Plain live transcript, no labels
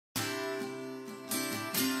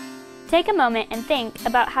Take a moment and think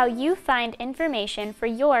about how you find information for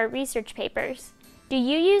your research papers. Do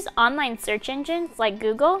you use online search engines like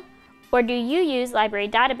Google, or do you use library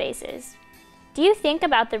databases? Do you think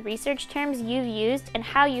about the research terms you've used and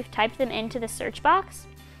how you've typed them into the search box?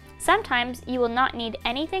 Sometimes you will not need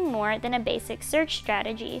anything more than a basic search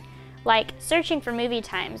strategy, like searching for movie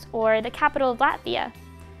times or the capital of Latvia.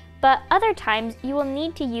 But other times you will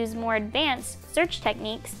need to use more advanced search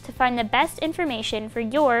techniques to find the best information for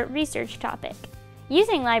your research topic.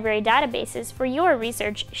 Using library databases for your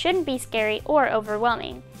research shouldn't be scary or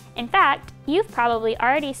overwhelming. In fact, you've probably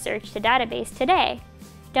already searched a database today.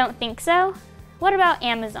 Don't think so? What about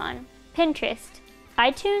Amazon, Pinterest,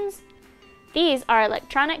 iTunes? These are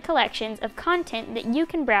electronic collections of content that you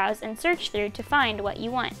can browse and search through to find what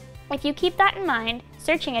you want. If you keep that in mind,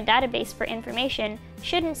 searching a database for information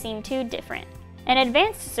shouldn't seem too different. An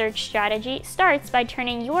advanced search strategy starts by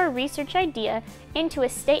turning your research idea into a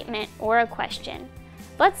statement or a question.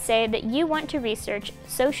 Let's say that you want to research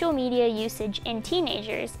social media usage in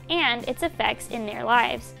teenagers and its effects in their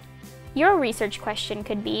lives. Your research question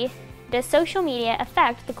could be, does social media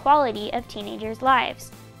affect the quality of teenagers' lives?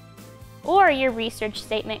 Or your research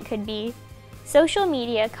statement could be, social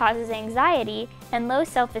media causes anxiety and low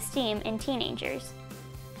self-esteem in teenagers.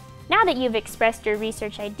 Now that you've expressed your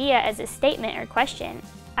research idea as a statement or question,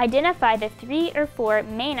 identify the 3 or 4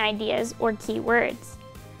 main ideas or keywords.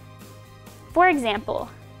 For example,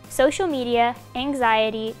 social media,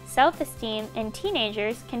 anxiety, self-esteem in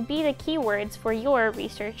teenagers can be the keywords for your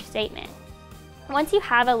research statement. Once you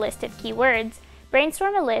have a list of keywords,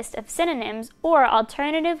 brainstorm a list of synonyms or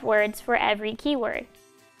alternative words for every keyword.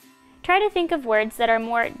 Try to think of words that are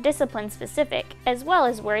more discipline-specific, as well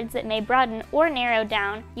as words that may broaden or narrow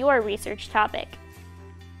down your research topic.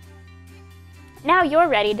 Now you're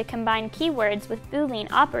ready to combine keywords with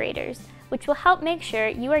Boolean operators, which will help make sure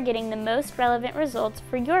you are getting the most relevant results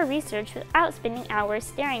for your research without spending hours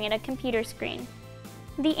staring at a computer screen.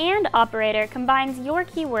 The AND operator combines your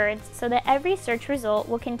keywords so that every search result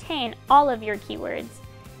will contain all of your keywords.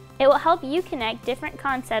 It will help you connect different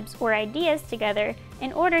concepts or ideas together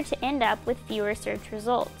in order to end up with fewer search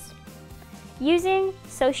results. Using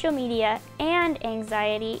social media and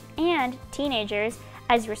anxiety and teenagers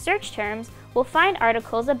as your search terms will find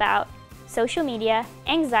articles about social media,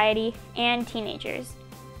 anxiety, and teenagers.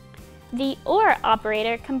 The OR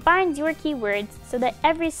operator combines your keywords so that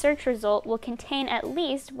every search result will contain at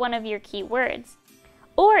least one of your keywords.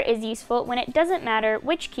 OR is useful when it doesn't matter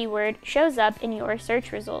which keyword shows up in your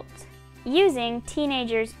search results. Using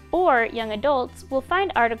teenagers or young adults will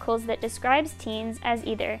find articles that describes teens as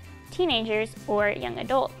either teenagers or young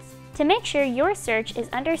adults. To make sure your search is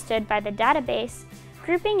understood by the database,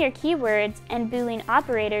 grouping your keywords and Boolean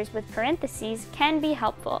operators with parentheses can be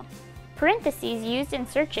helpful. Parentheses used in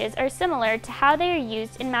searches are similar to how they are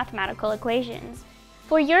used in mathematical equations.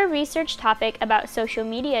 For your research topic about social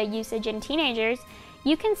media usage in teenagers,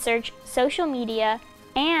 you can search social media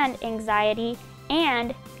and anxiety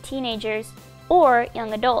and teenagers or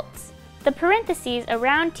young adults. The parentheses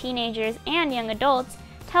around teenagers and young adults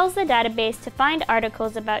tells the database to find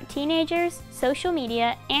articles about teenagers, social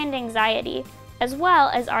media, and anxiety, as well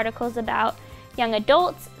as articles about young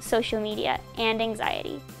adults, social media, and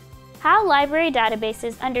anxiety. How library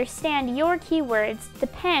databases understand your keywords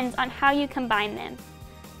depends on how you combine them.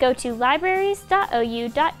 Go to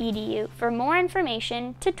libraries.ou.edu for more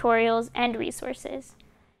information, tutorials, and resources.